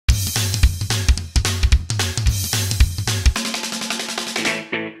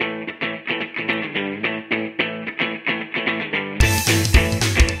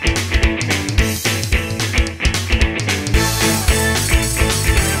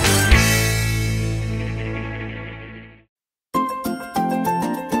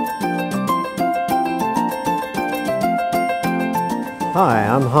Hi,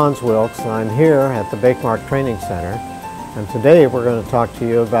 I'm Hans Wilkes, and I'm here at the Bakemark Training Center, and today we're going to talk to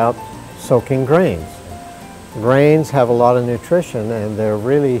you about soaking grains. Grains have a lot of nutrition and they're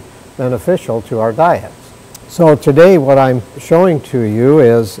really beneficial to our diets. So today what I'm showing to you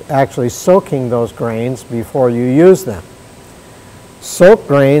is actually soaking those grains before you use them. Soaked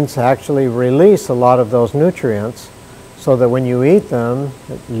grains actually release a lot of those nutrients so that when you eat them,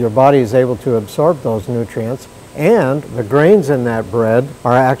 your body is able to absorb those nutrients, and the grains in that bread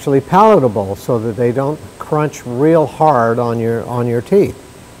are actually palatable so that they don't crunch real hard on your teeth.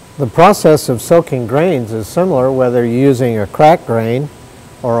 The process of soaking grains is similar whether you're using a cracked grain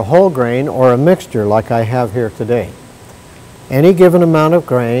or a whole grain or a mixture like I have here today. Any given amount of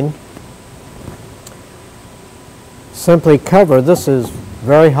grain, simply cover. This is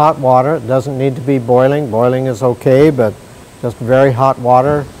very hot water. It doesn't need to be boiling. Boiling is okay, but just very hot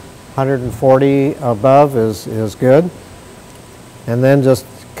water, 140 above is good. And then just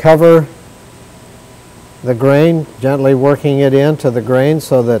cover the grain, gently working it into the grain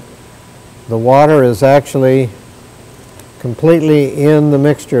so that the water is actually completely in the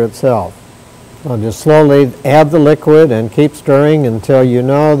mixture itself. So just slowly add the liquid and keep stirring until you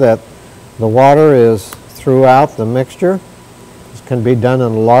know that the water is throughout the mixture. This can be done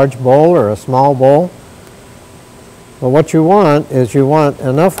in a large bowl or a small bowl. But what you want is you want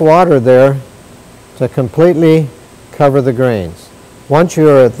enough water there to completely cover the grains. Once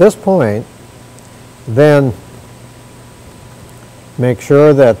you're at this point, then make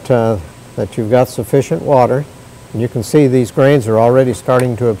sure that, that you've got sufficient water. And you can see these grains are already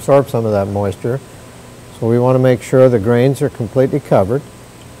starting to absorb some of that moisture. So we want to make sure the grains are completely covered.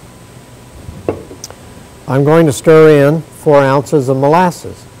 I'm going to stir in 4 ounces of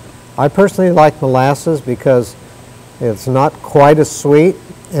molasses. I personally like molasses because it's not quite as sweet,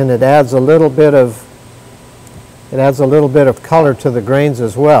 and it adds a little bit of color to the grains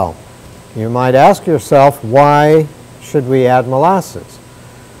as well. You might ask yourself, why should we add molasses?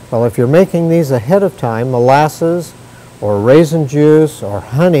 Well, if you're making these ahead of time, molasses or raisin juice or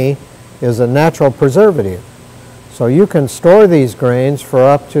honey is a natural preservative. So you can store these grains for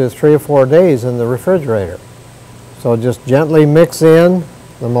up to 3 or 4 days in the refrigerator. So just gently mix in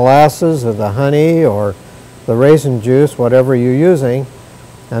the molasses or the honey or the raisin juice, whatever you're using,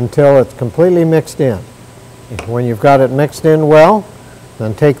 until it's completely mixed in. When you've got it mixed in well,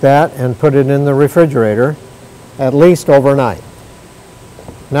 then take that and put it in the refrigerator at least overnight.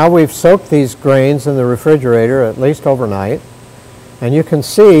 Now we've soaked these grains in the refrigerator at least overnight, and you can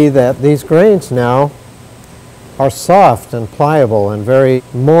see that these grains now are soft and pliable and very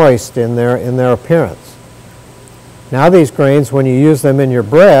moist in their appearance. Now these grains, when you use them in your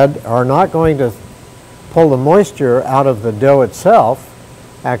bread, are not going to pull the moisture out of the dough itself.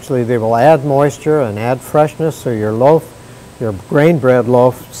 Actually, they will add moisture and add freshness so your loaf, your grain bread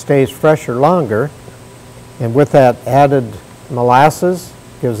loaf, stays fresher longer. And with that added molasses,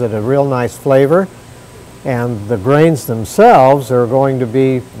 gives it a real nice flavor. And the grains themselves are going to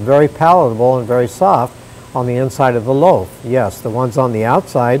be very palatable and very soft on the inside of the loaf. Yes, the ones on the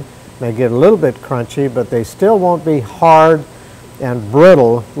outside may get a little bit crunchy, but they still won't be hard and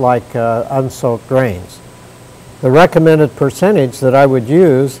brittle like unsoaked grains. The recommended percentage that I would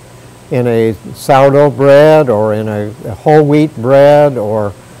use in a sourdough bread or in a whole wheat bread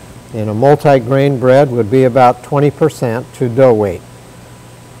or in a multi-grain bread would be about 20% to dough weight.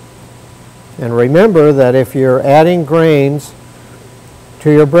 And remember that if you're adding grains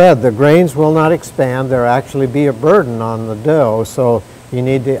to your bread, the grains will not expand. They'll actually be a burden on the dough, so you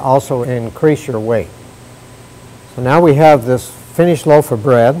need to also increase your weight. So now we have this finished loaf of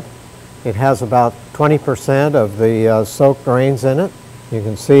bread. It has about 20% of the soaked grains in it. You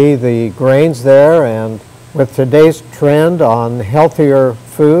can see the grains there, and with today's trend on healthier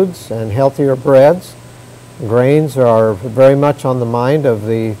foods and healthier breads, grains are very much on the mind of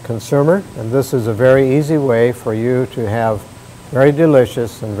the consumer, and this is a very easy way for you to have very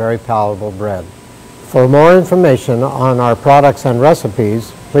delicious and very palatable bread. For more information on our products and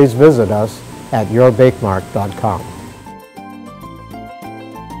recipes, please visit us at yourbakemark.com.